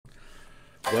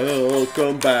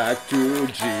Welcome back to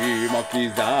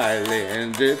G-Monkey's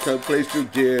Island. It's a place to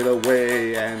get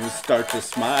away and start to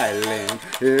smiling.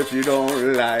 If you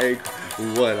don't like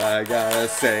what I gotta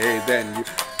say, then you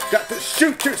got to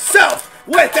shoot yourself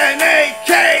with an AK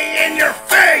in your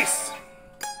face!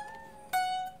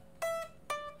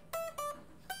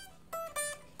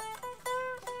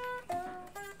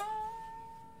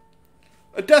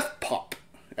 A death pop,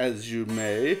 as you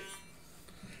may.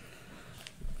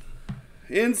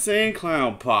 Insane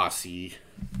Clown Posse.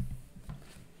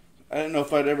 I didn't know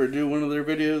if I'd ever do one of their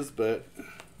videos, but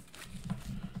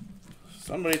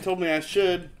somebody told me I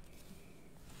should.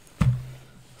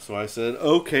 So I said,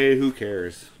 okay, who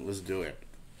cares? Let's do it.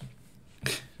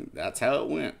 That's how it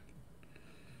went.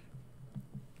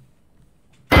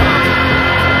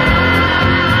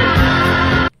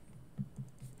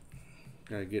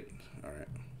 Gotta get, alright.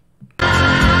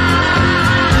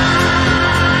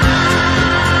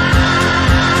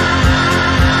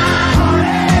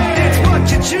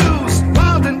 Choose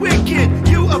wild and wicked,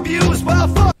 you abuse, well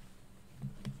fuck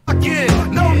it.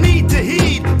 No need to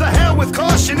heed, the hell with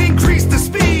caution, increase the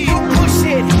speed. You push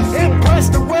it, impress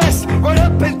the rest, run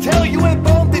up and tell you ain't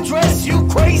bone the dress. You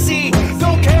crazy,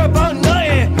 don't care about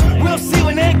nothing. We'll see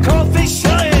when that crawfish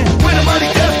shine. When a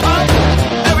mighty death pop,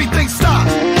 everything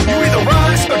stops. You either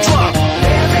rise or drop.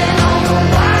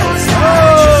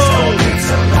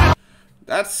 Oh!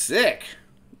 That's sick.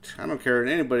 I don't care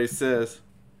what anybody says.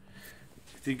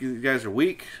 Think you guys are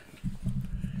weak?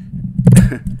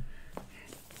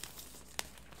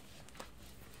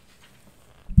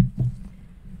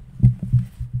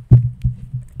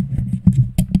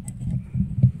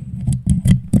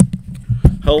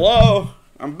 Hello,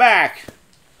 I'm back.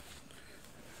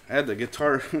 I had the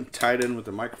guitar tied in with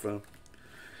the microphone.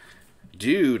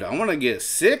 Dude, I want to get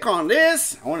sick on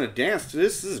this. I want to dance to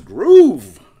this. This is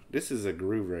groove. This is a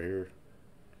groove right here.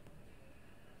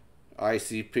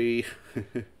 ICP.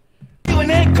 When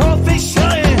that crawfish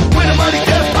shine, when a mighty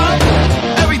death pop,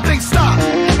 everything stop.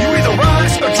 You either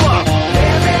rise or drop.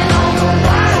 Living on the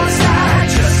wild side,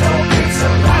 just hope it's a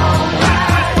long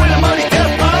ride. When a mighty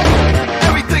death pop,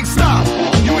 everything stop.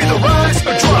 You either rise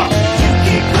or drop. You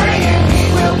keep praying, he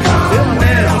will come.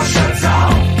 When it all shuts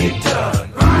off, get done.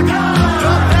 Rock on.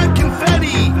 Drop that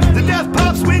confetti. The death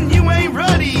pops when you ain't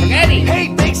ready.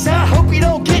 Hey, thanks, I hope you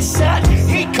don't get shot.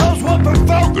 He comes one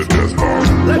provoke. The death pop.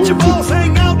 Let your balls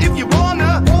hang out if you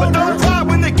wanna, but don't cry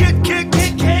when they get kicked.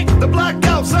 The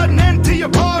blackout, sudden end to your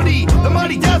party. The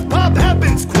mighty death pop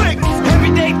happens quick. Every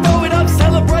day throw it up,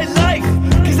 celebrate life,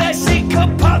 cause that shit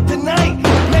could pop tonight.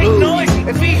 Make noise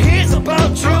if he hears about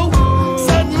you.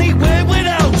 Suddenly we're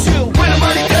without you. When a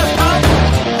mighty death pop,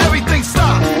 everything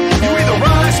stop. You either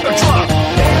rise or drop.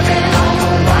 Living on the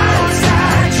wild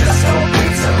side, just hope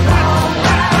it's a long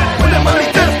ride. When a mighty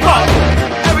death pop,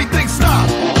 everything stop.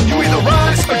 You either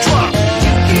rise or drop.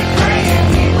 You keep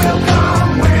praying he will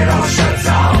come when it all shuts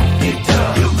off. You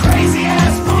crazy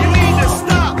ass fool. You need to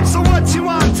stop. So what you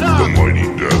on top? The mighty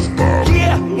death pop.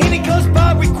 Yeah, and it goes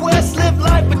by request. Live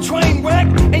life a train wreck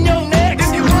and you're next.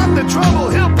 If you want the trouble,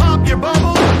 he'll pop your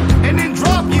bubble and then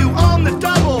drop you on the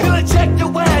double. He'll eject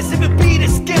your ass if it beat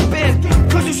is skipping,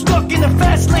 cause you stuck in the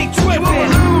fast lane tripping. You a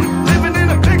balloon living in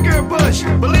a picker bush.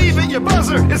 Believe it, your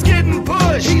buzzer is getting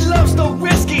pushed. He loves the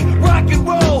risky rock and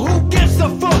roll. Who gives a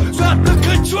fuck? Drop the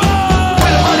control.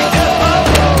 When a mighty death pop,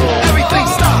 everything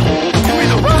stop. You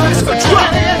either rise or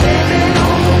drop. Living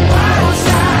on the wild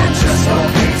side, just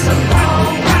hope it's a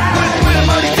long ride. When a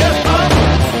mighty death pop,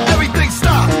 everything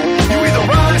stop. You either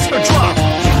rise or drop.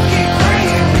 You keep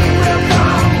praying he will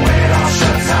come when it all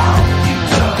shuts off. You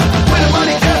done. When a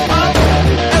mighty death pop,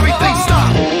 everything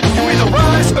stop. You either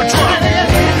rise or drop.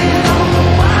 Living on the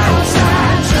wild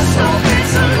side, just hope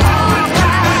it's a long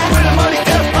ride. When a mighty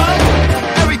death pop,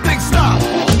 everything stop.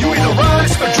 You either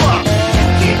rise or drop. You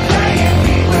keep praying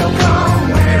he will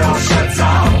come when it all shuts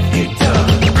off. You done.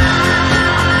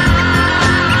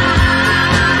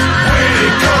 When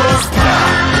it goes pop,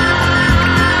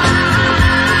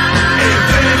 and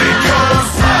then it goes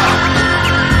pop.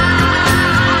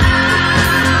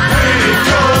 When it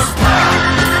goes pop,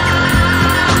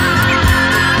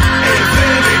 and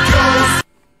then it goes.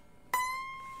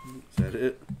 Is that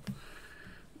it?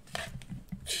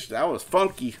 That was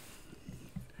funky.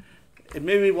 It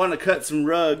made me want to cut some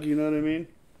rug, you know what I mean?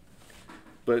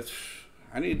 But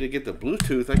I need to get the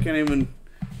Bluetooth. I can't even.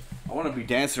 I want to be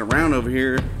dancing around over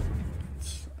here.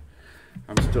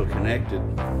 I'm still connected.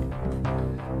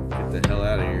 Get the hell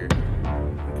out of here.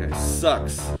 That guy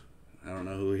sucks. I don't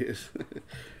know who he is.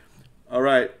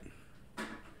 Alright.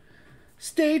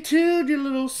 Stay tuned, you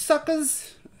little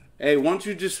suckers. Hey, why don't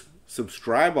you just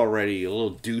Subscribe already, you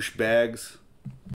little douchebags.